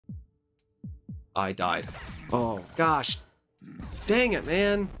I died. Oh, gosh. Dang it,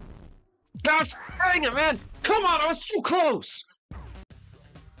 man. Gosh, dang it, man. Come on, I was so close.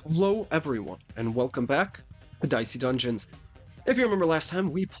 Hello, everyone, and welcome back to Dicey Dungeons. If you remember last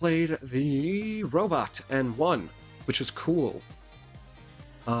time, we played the robot and won, which was cool.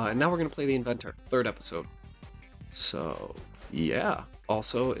 And now we're going to play the inventor, third episode. So, yeah.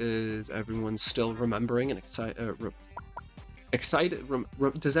 Also, is everyone still remembering and excited?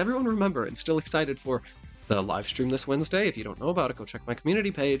 Does everyone remember and still excited for the live stream this Wednesday? If you don't know about it, go check my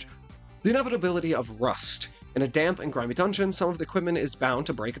community page. The inevitability of rust. In a damp and grimy dungeon, some of the equipment is bound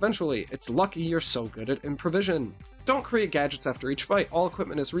to break eventually. It's lucky you're so good at improvisation. Don't create gadgets after each fight. All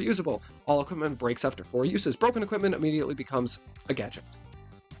equipment is reusable. All equipment breaks after 4 uses. Broken equipment immediately becomes a gadget.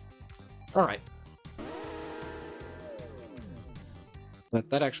 Alright.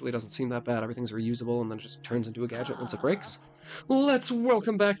 That actually doesn't seem that bad. Everything's reusable and then it just turns into a gadget once it breaks. Let's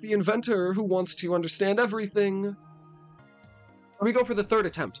welcome back the inventor who wants to understand everything. We go for the third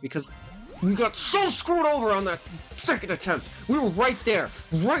attempt because we got so screwed over on that second attempt. We were right there,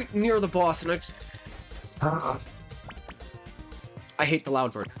 right near the boss, and I just... I hate the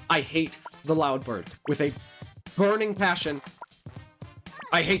loud bird. I hate the loud bird with a burning passion.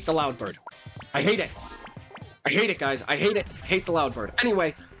 I hate the loud bird. I hate it. I hate it, guys. I hate it. Hate the loud bird.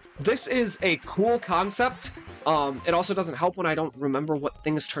 Anyway, this is a cool concept. It also doesn't help when I don't remember what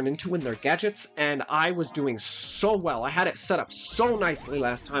things turn into when they're gadgets, and I was doing so well. I had it set up so nicely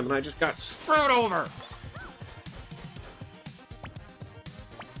last time, and I just got screwed over.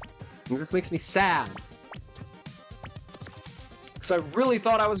 And this makes me sad. Because I really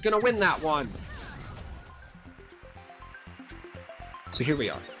thought I was going to win that one. So here we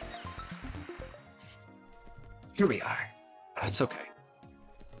are. Here we are. It's okay.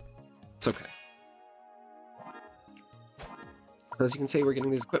 It's okay. So as you can see, we're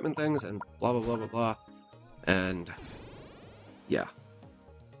getting these equipment things and blah, blah, blah, blah, blah. And yeah.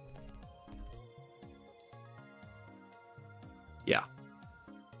 Yeah.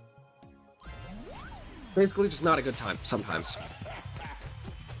 Basically just not a good time sometimes.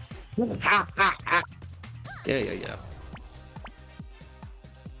 Yeah.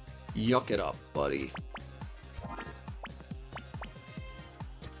 Yuck it up, buddy.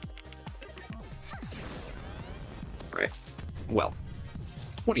 Right. Well,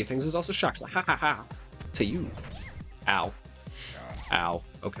 20 things is also shocks. Ha ha ha. To you. Ow. Ow.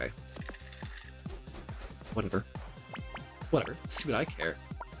 Okay. Whatever. Whatever. See what I care.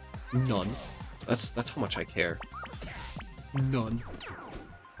 None. That's how much I care. None.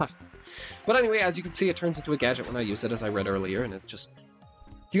 Ha. But anyway, as you can see, it turns into a gadget when I use it, as I read earlier, and it just...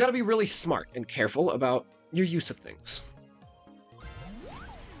 You gotta be really smart and careful about your use of things.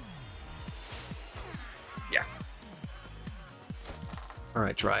 Yeah.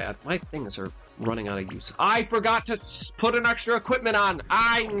 Alright, Dryad. My things are running out of use. I forgot to put an extra equipment on!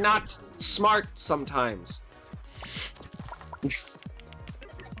 I'm not smart sometimes.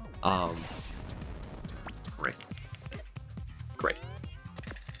 Great.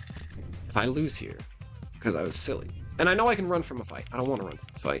 If I lose here, because I was silly, and I know I can run from a fight. I don't want to run from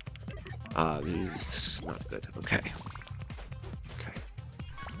a fight. This is not good. Okay. Okay.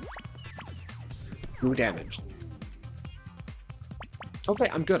 No damage. Okay,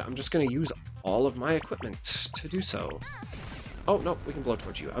 I'm good. I'm just going to use all of my equipment to do so. Oh, no, we can blow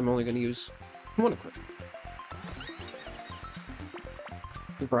towards you. I'm only going to use one equipment.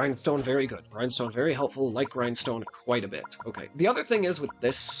 Grindstone, very good. Grindstone, very helpful. Like Grindstone quite a bit. Okay, the other thing is with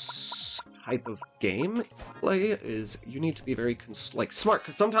this type of game play is you need to be very smart,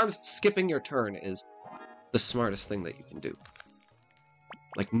 because sometimes skipping your turn is the smartest thing that you can do.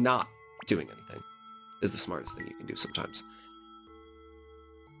 Like, not doing anything is the smartest thing you can do sometimes.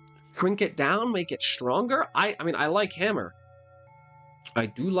 Shrink it down, make it stronger. I mean, I like hammer. I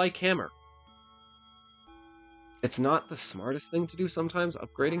do like hammer. It's not the smartest thing to do sometimes,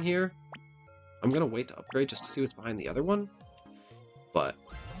 upgrading here. I'm gonna wait to upgrade just to see what's behind the other one. But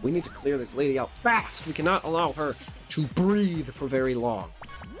we need to clear this lady out fast! We cannot allow her to breathe for very long.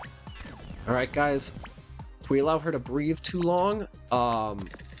 Alright, guys. If we allow her to breathe too long,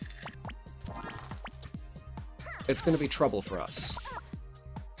 it's gonna be trouble for us.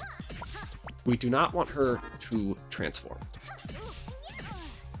 We do not want her to transform.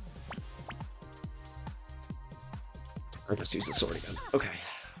 Or just use the sword again. Okay,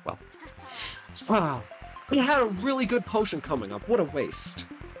 well. Wow. We had a really good potion coming up. What a waste.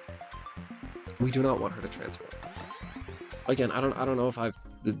 We do not want her to transform. Again, I don't know if I've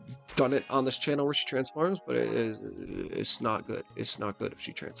done it on this channel where she transforms, but it's not good. It's not good if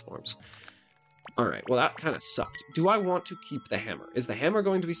she transforms. Alright, well that kind of sucked. Do I want to keep the hammer? Is the hammer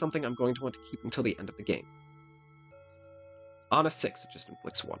going to be something I'm going to want to keep until the end of the game? On a 6, it just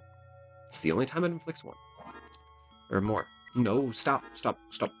inflicts 1. It's the only time it inflicts 1. Or more. No, stop.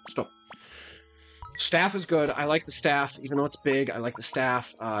 Staff is good. I like the staff, even though it's big. I like the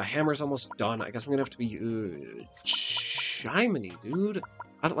staff. Hammer's almost done. I guess I'm gonna have to be Chimney, dude.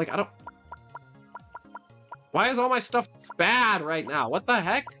 I don't. Why is all my stuff bad right now? What the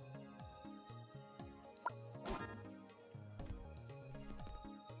heck?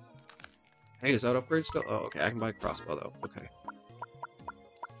 Hey, does that upgrade still? Oh, okay. I can buy a crossbow though. Okay.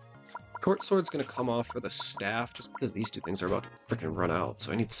 Short sword's gonna come off for the staff just because these two things are about to freaking run out,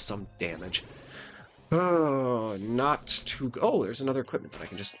 so I need some damage. Oh, not too... Oh, there's another equipment that I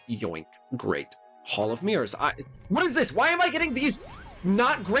can just yoink. Great. Hall of Mirrors. What is this? Why am I getting these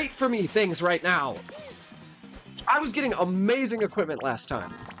not great for me things right now? I was getting amazing equipment last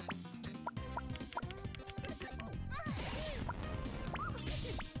time.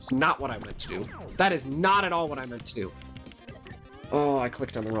 It's not what I meant to do. That is not at all what I meant to do. Oh, I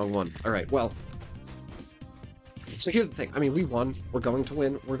clicked on the wrong one. Alright, well. So here's the thing. I mean, we won. We're going to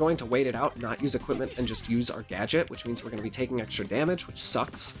win. We're going to wait it out, not use equipment, and just use our gadget, which means we're going to be taking extra damage, which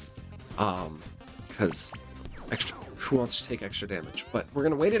sucks. Because who wants to take extra damage? But we're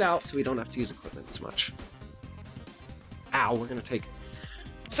going to wait it out so we don't have to use equipment as much. Ow, we're going to take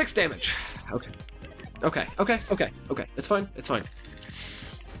 6 damage. Okay. Okay. It's fine. It's fine.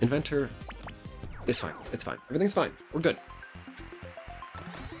 Inventor is fine. It's fine. Everything's fine. We're good.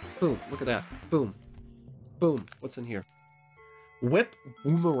 Boom. Look at that. Boom. Boom. What's in here? Whip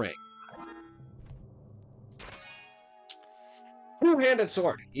Boomerang. Two-handed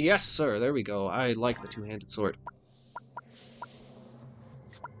sword. Yes, sir. There we go. I like the two-handed sword.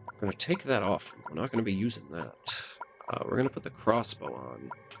 I'm going to take that off. We're not going to be using that. We're going to put the crossbow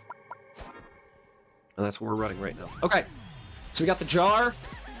on. And that's what we're running right now. Okay. So we got the jar.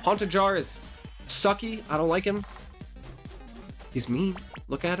 Haunted Jar is sucky. I don't like him. He's mean.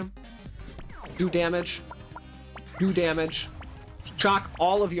 Look at him. Do damage. Do damage. Shock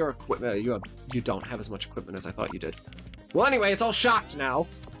all of your equipment. You don't have as much equipment as I thought you did. Well, anyway, it's all shocked now.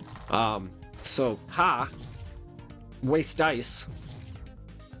 So, ha. Waste dice.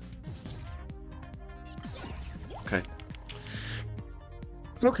 Okay.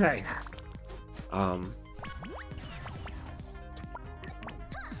 Okay.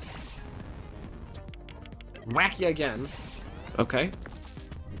 Whack you again. Okay.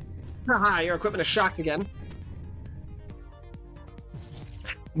 Haha, your equipment is shocked again.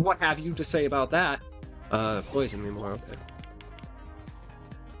 What have you to say about that? Poison me more, okay.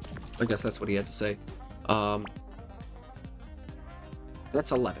 I guess that's what he had to say.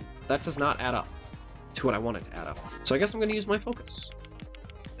 That's 11. That does not add up to what I want it to add up. So I guess I'm going to use my focus.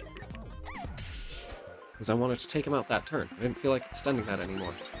 Because I wanted to take him out that turn. I didn't feel like extending that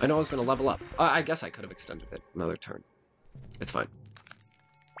anymore. I know I was going to level up. I guess I could have extended it another turn. It's fine.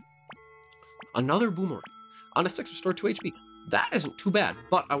 Another Boomerang. On a 6, restore 2 HP. That isn't too bad,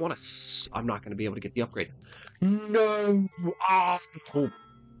 but I want to... I'm not going to be able to get the upgrade. No!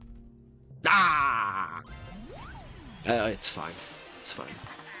 It's fine. It's fine.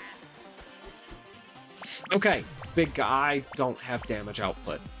 Okay, big guy. I don't have damage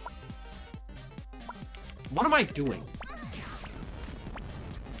output. What am I doing?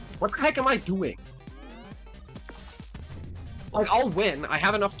 What the heck am I doing? Like, I'll win. I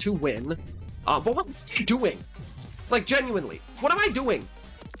have enough to win. But what am I doing? Like, genuinely. What am I doing?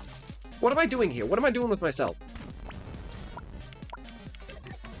 What am I doing here? What am I doing with myself?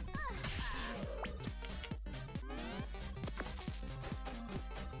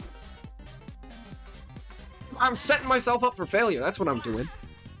 I'm setting myself up for failure. That's what I'm doing.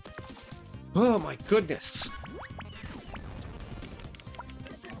 Oh my goodness.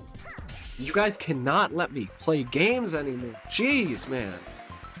 You guys cannot let me play games anymore. Jeez, man.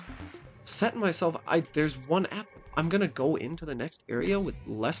 Setting myself... There's one app. I'm gonna go into the next area with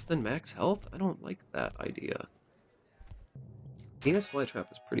less than max health? I don't like that idea. Venus Flytrap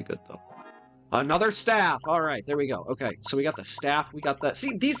is pretty good, though. Another staff! Alright, there we go. Okay, so we got the staff, we got the...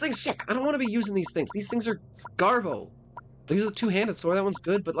 See, these things suck! I don't want to be using these things. These things are garbo. I use a two-handed sword, that one's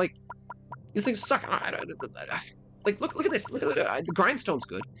good, but, like... These things suck. Like, look at this. Look at it. The grindstone's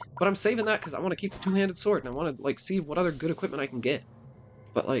good, but I'm saving that because I want to keep the two-handed sword, and I want to, like, see what other good equipment I can get.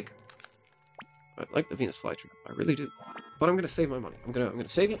 But, like... I like the Venus Flytrap. I really do. But I'm gonna save my money. I'm gonna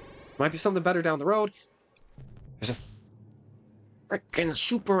save it. Might be something better down the road. There's a freaking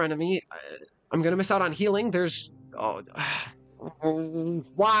super enemy. I'm gonna miss out on healing. There's... Oh,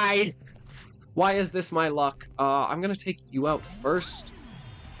 why? Why is this my luck? I'm gonna take you out first.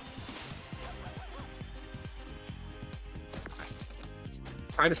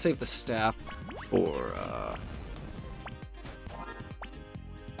 try to save the staff for,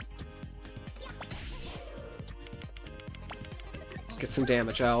 let's get some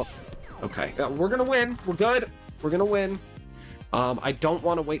damage out. Okay, we're gonna win. We're good. We're gonna win. I don't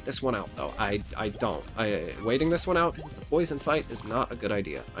want to wait this one out, though. I don't. Waiting this one out, because it's a poison fight, is not a good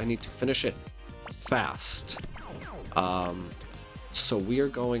idea. I need to finish it fast. So we are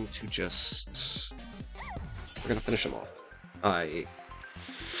going to just... We're gonna finish him off.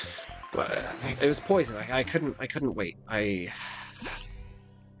 It was poison. I couldn't wait. Okay.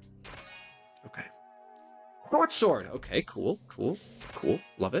 Short sword. Okay, cool.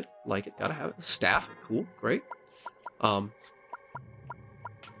 Love it. Like it. Gotta have it. Staff. Cool. Great. Not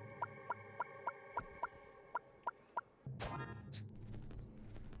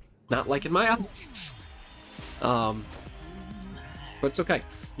liking my outfits. But it's okay.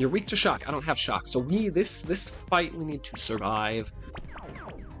 You're weak to shock. I don't have shock. So this fight we need to survive.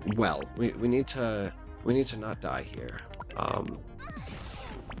 Well, we need to not die here.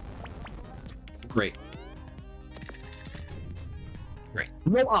 Great.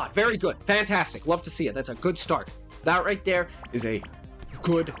 Roll on. Very good. Fantastic. Love to see it. That's a good start. That right there is a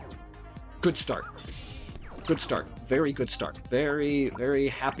good start. Good start. Very good start. Very, very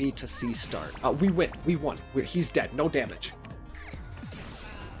happy to see start. We win. We won. He's dead. No damage.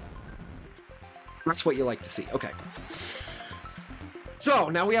 That's what you like to see. Okay. So,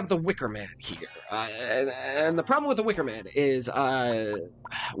 now we have the Wicker Man here. And the problem with the Wicker Man is,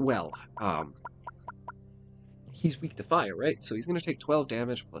 he's weak to fire, right? So he's going to take 12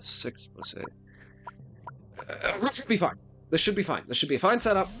 damage plus 6 plus 8. This should be fine. This should be fine. This should be a fine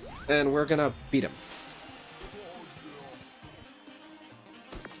setup, and we're going to beat him.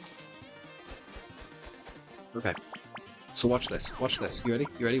 Okay. So watch this. Watch this. You ready?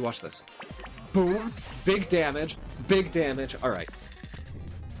 You ready? Watch this. Boom. Big damage. Big damage. All right.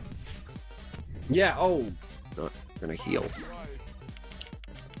 Yeah. Oh. No, we're going to heal.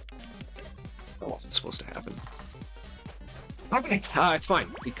 Oh, it's supposed to happen. Okay. It's fine,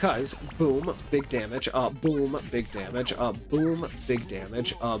 because boom, big damage, boom, big damage, boom, big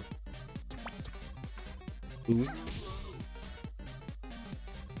damage, boom. I'm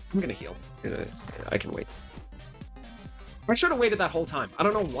gonna heal. I can wait. I should have waited that whole time. I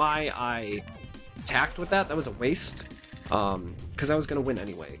don't know why I attacked with that. That was a waste. Because I was gonna win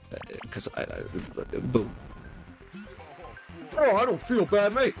anyway. Because boom. Oh, I don't feel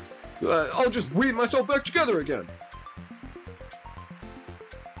bad, mate. I'll just weave myself back together again.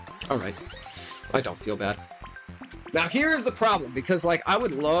 Alright. I don't feel bad. Now, here's the problem, because, like, I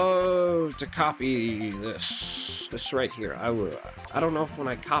would love to copy this. This right here. I don't know if when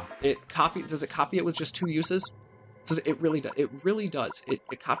I does it copy it with just 2 uses? It really does. It really does. It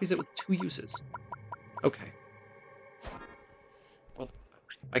copies it with 2 uses. Okay. Well,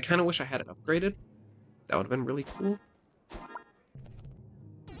 I kind of wish I had it upgraded. That would have been really cool.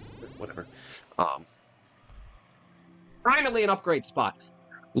 Whatever. Finally an upgrade spot.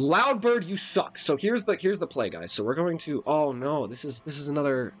 Loudbird, you suck. So here's the play, guys. So we're going to... Oh no, this is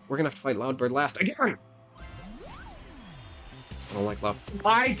another... We're gonna have to fight Loudbird last again. I don't like Loud.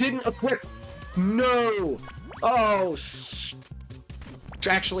 I didn't equip. No. Oh.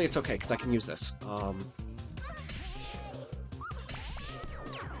 Actually, it's okay because I can use this. Okay,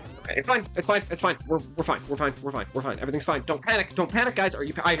 it's fine. It's fine. It's fine. We're fine. We're fine. We're fine. We're fine. Everything's fine. Don't panic. Don't panic, guys. Are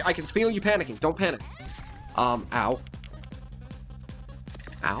you? I can feel you panicking. Don't panic. Ow.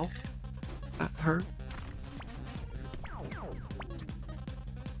 Ow. That hurt.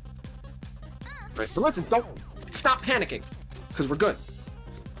 Right. But listen, don't stop panicking, because we're good.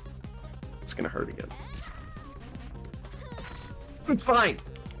 It's gonna hurt again. It's fine.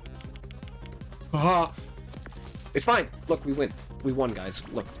 It's fine. Look, we win. We won, guys.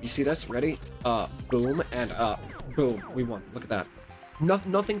 Look, you see this? Ready? Boom, and, boom. We won. Look at that.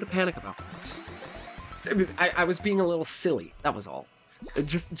 Nothing to panic about. I was being a little silly. That was all.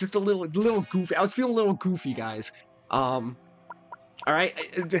 Just a little goofy. I was feeling a little goofy, guys. Alright?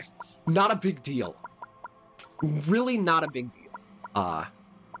 Not a big deal. Really not a big deal.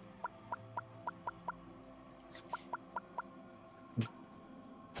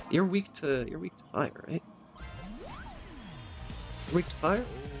 You're weak to fire, right? Weak to fire?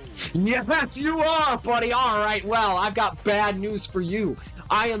 Yes, you are, buddy. All right. Well, I've got bad news for you.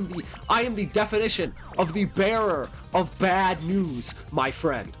 I am the definition of the bearer of bad news, my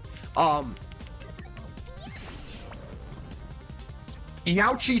friend.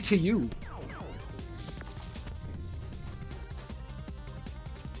 Youchie to you.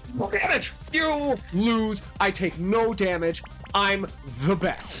 No damage. You lose. I take no damage. I'm the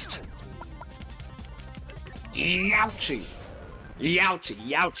best. Youchie. Youchie,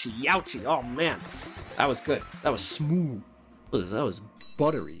 youchie, youchie. Oh, man. That was good. That was smooth. That was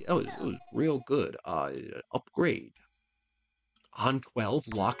buttery. That was real good. Upgrade. On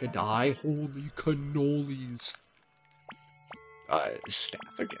 12, lock a die. Holy cannolis.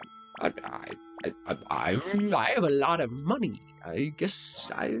 Staff again. I have a lot of money. I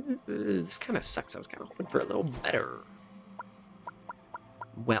guess this kind of sucks. I was kind of hoping for a little better.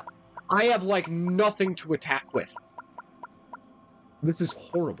 Well, I have, like, nothing to attack with. This is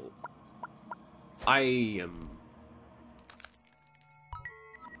horrible. I am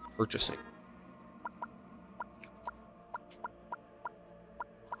purchasing.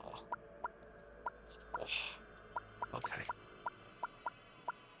 Oh. Oh. Okay.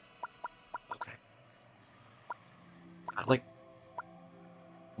 Okay. Like,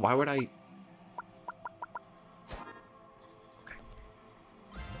 why would I? Okay.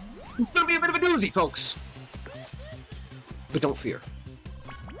 It's gonna be a bit of a doozy, folks. But don't fear.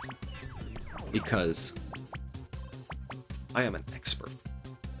 Because I am an expert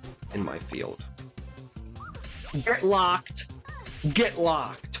in my field. Get locked! Get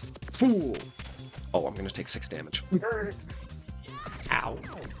locked! Fool! Oh, I'm gonna take 6 damage. Ow.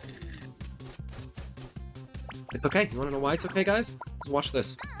 It's okay. You wanna know why it's okay, guys? Let's watch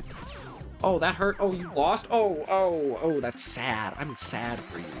this. Oh, that hurt? Oh, you lost? Oh, that's sad. I'm sad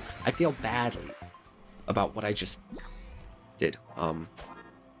for you. I feel badly about what I just did.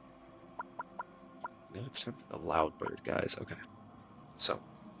 Yeah, it's time for the loud bird, guys. Okay. So.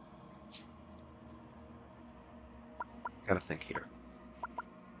 I gotta think here.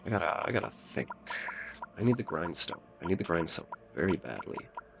 I gotta think. I need the grindstone. I need the grindstone very badly.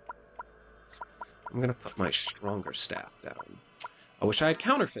 I'm gonna put my stronger staff down. I wish I had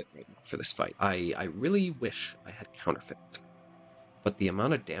counterfeit right now for this fight. I really wish I had counterfeit. But the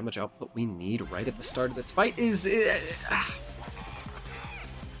amount of damage output we need right at the start of this fight is...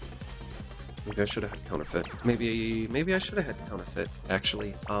 Maybe I should have had counterfeit. Maybe I should have had counterfeit,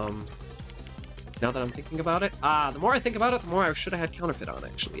 actually. Now that I'm thinking about it, the more I think about it, the more I should have had counterfeit on,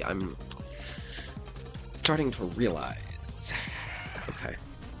 actually. I'm starting to realize. Okay.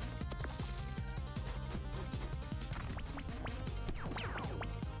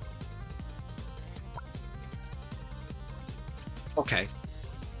 Okay.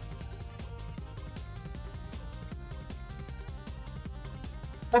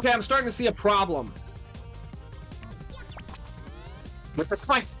 Okay, I'm starting to see a problem with this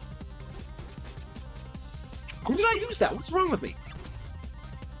fight. How did I use that? What's wrong with me?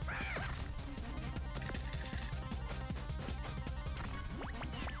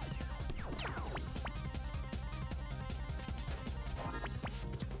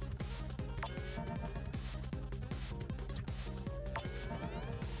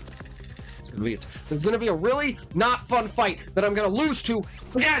 It's gonna be a really not fun fight that I'm gonna lose to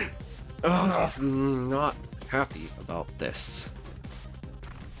again! Ugh, not happy about this.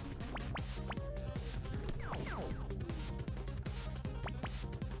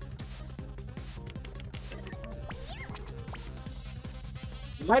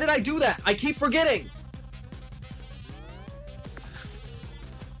 Why did I do that? I keep forgetting!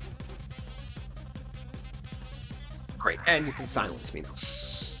 Great, and you can silence me now.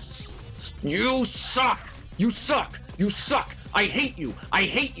 You suck! You suck! You suck! I hate you! I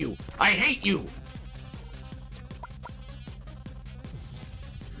hate you! I hate you!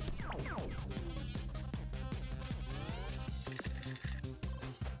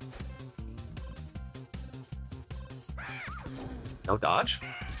 No dodge?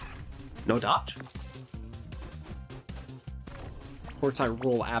 No dodge? Of course I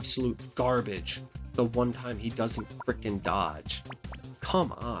roll absolute garbage the one time he doesn't frickin' dodge.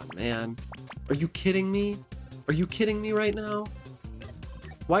 Come on, man. Are you kidding me? Are you kidding me right now?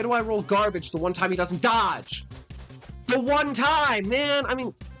 Why do I roll garbage the one time he doesn't dodge? The one time, man! I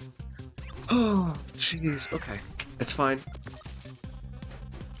mean... Oh, jeez. Okay. It's fine.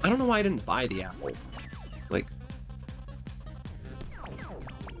 I don't know why I didn't buy the apple. Like...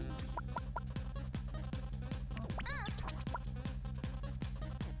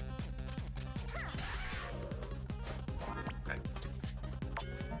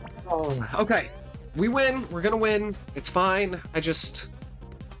 Okay, we win. We're gonna win. It's fine. I'm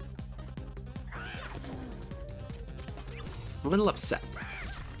a little upset.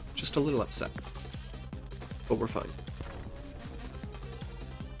 Just a little upset. But we're fine.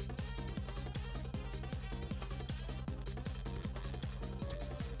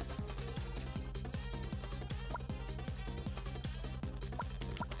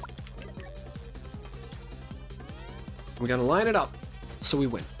 We gotta line it up so we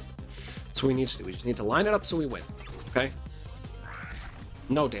win. That's what we need to do. We just need to line it up so we win. Okay?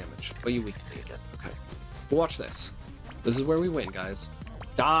 No damage. Oh, you weakened me again. Okay. Watch this. This is where we win, guys.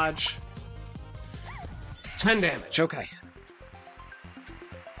 Dodge. 10 damage. Okay.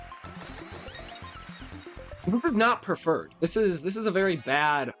 This is not preferred. This is a very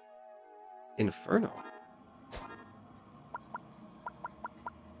bad Inferno.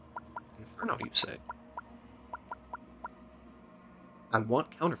 Inferno, you say? I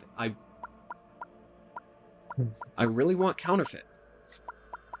want counterfeit. I really want counterfeit.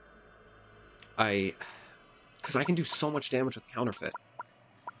 Because I can do so much damage with counterfeit.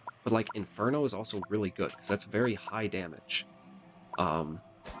 But, like, Inferno is also really good, because that's very high damage. And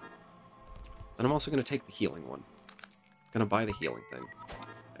I'm also going to take the healing one. I'm going to buy the healing thing.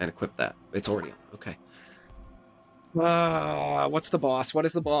 And equip that. It's already on. Okay. What's the boss? What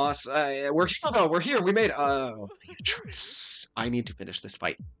is the boss? We're here, though. We're here. We made... Beatrice. I need to finish this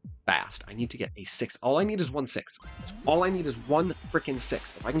fight fast. I need to get a 6. All I need is 1 6. All I need is 1 freaking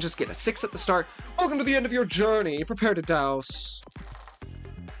 6. If I can just get a 6 at the start, welcome to the end of your journey. Prepare to douse.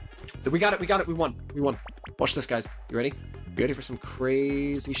 We got it. We got it. We won. We won. Watch this, guys. You ready? You ready for some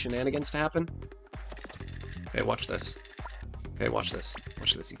crazy shenanigans to happen? Okay, watch this. Okay, watch this.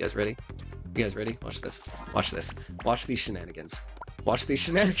 Watch this. You guys ready? You guys ready? Watch this. Watch this. Watch these shenanigans. Watch these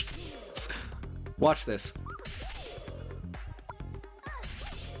shenanigans. Watch this.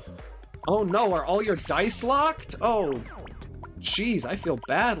 Oh no, are all your dice locked? Oh, jeez, I feel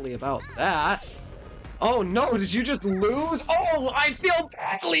badly about that. Oh no, did you just lose? Oh, I feel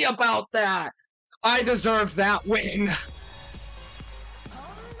badly about that. I deserved that win.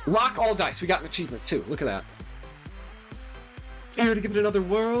 Lock all dice. We got an achievement too. Look at that. Here to give it another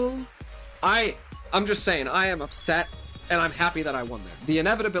whirl. I'm just saying, I am upset, and I'm happy that I won there. The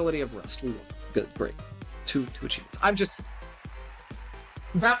inevitability of rust. We won. Good, great. Two achievements.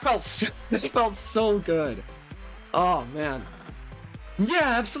 That felt so good. Oh, man. Yeah,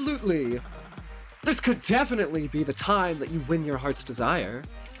 absolutely. This could definitely be the time that you win your heart's desire.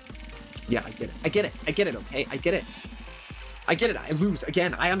 Yeah, I get it. I get it. I get it, okay? I get it. I get it. I lose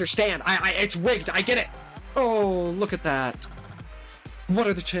again. I understand. It's rigged. I get it. Oh, look at that. What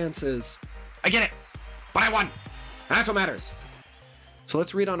are the chances? I get it. But I won. That's what matters. So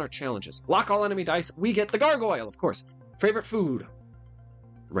let's read on our challenges. Lock all enemy dice. We get the gargoyle, of course. Favorite food.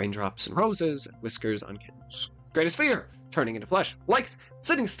 Raindrops and roses, whiskers on kittens. Greatest fear, turning into flesh. Likes,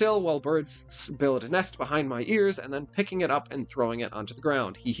 sitting still while birds build a nest behind my ears and then picking it up and throwing it onto the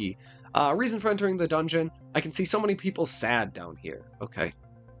ground. Hee hee. Reason for entering the dungeon, I can see so many people sad down here. Okay.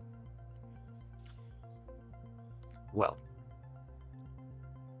 Well.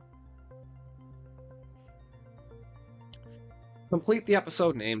 Complete the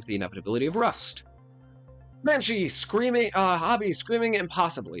episode named The Inevitability of Rust. Banshee, screaming, hobby, screaming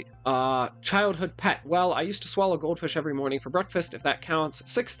impossibly. Childhood pet. Well, I used to swallow goldfish every morning for breakfast, if that counts.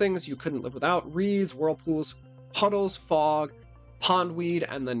 6 things you couldn't live without. Reeds, whirlpools, puddles, fog, pondweed,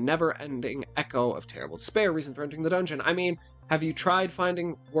 and the never-ending echo of terrible despair. Reason for entering the dungeon. I mean, have you tried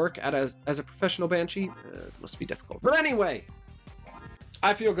finding work as a professional banshee? It must be difficult. But anyway,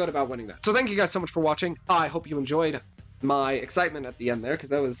 I feel good about winning that. So thank you guys so much for watching. I hope you enjoyed my excitement at the end there, because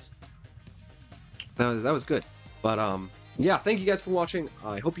that was good. But yeah, thank you guys for watching.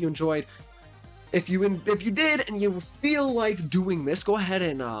 I hope you enjoyed. If you did and you feel like doing this, go ahead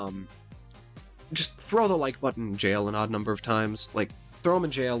and just throw the like button in jail an odd number of times. Like, throw him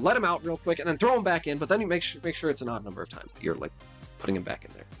in jail, let him out real quick, and then throw him back in. But then you make sure it's an odd number of times that you're like putting him back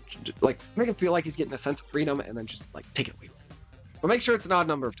in there. Like, make him feel like he's getting a sense of freedom, and then just like take it away. But make sure it's an odd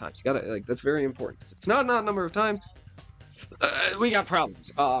number of times. You gotta, like, that's very important. If it's not an odd number of times, we got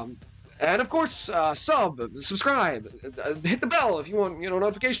problems. And of course, subscribe, hit the bell if you want,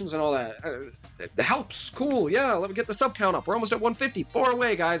 notifications and all that. It helps. Cool. Yeah, let me get the sub count up. We're almost at 150. 4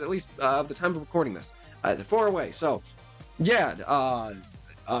 away, guys. At least of the time of recording this. 4 away. So, yeah.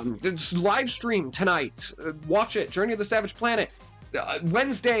 It's live stream tonight. Watch it. Journey of the Savage Planet.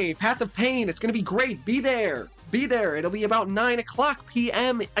 Wednesday, Path of Pain. It's gonna be great. Be there. Be there. It'll be about 9:00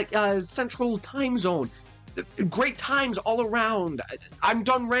 p.m. Central Time Zone. Great times all around. I'm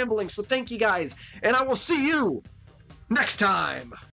done rambling, so thank you guys, and I will see you next time.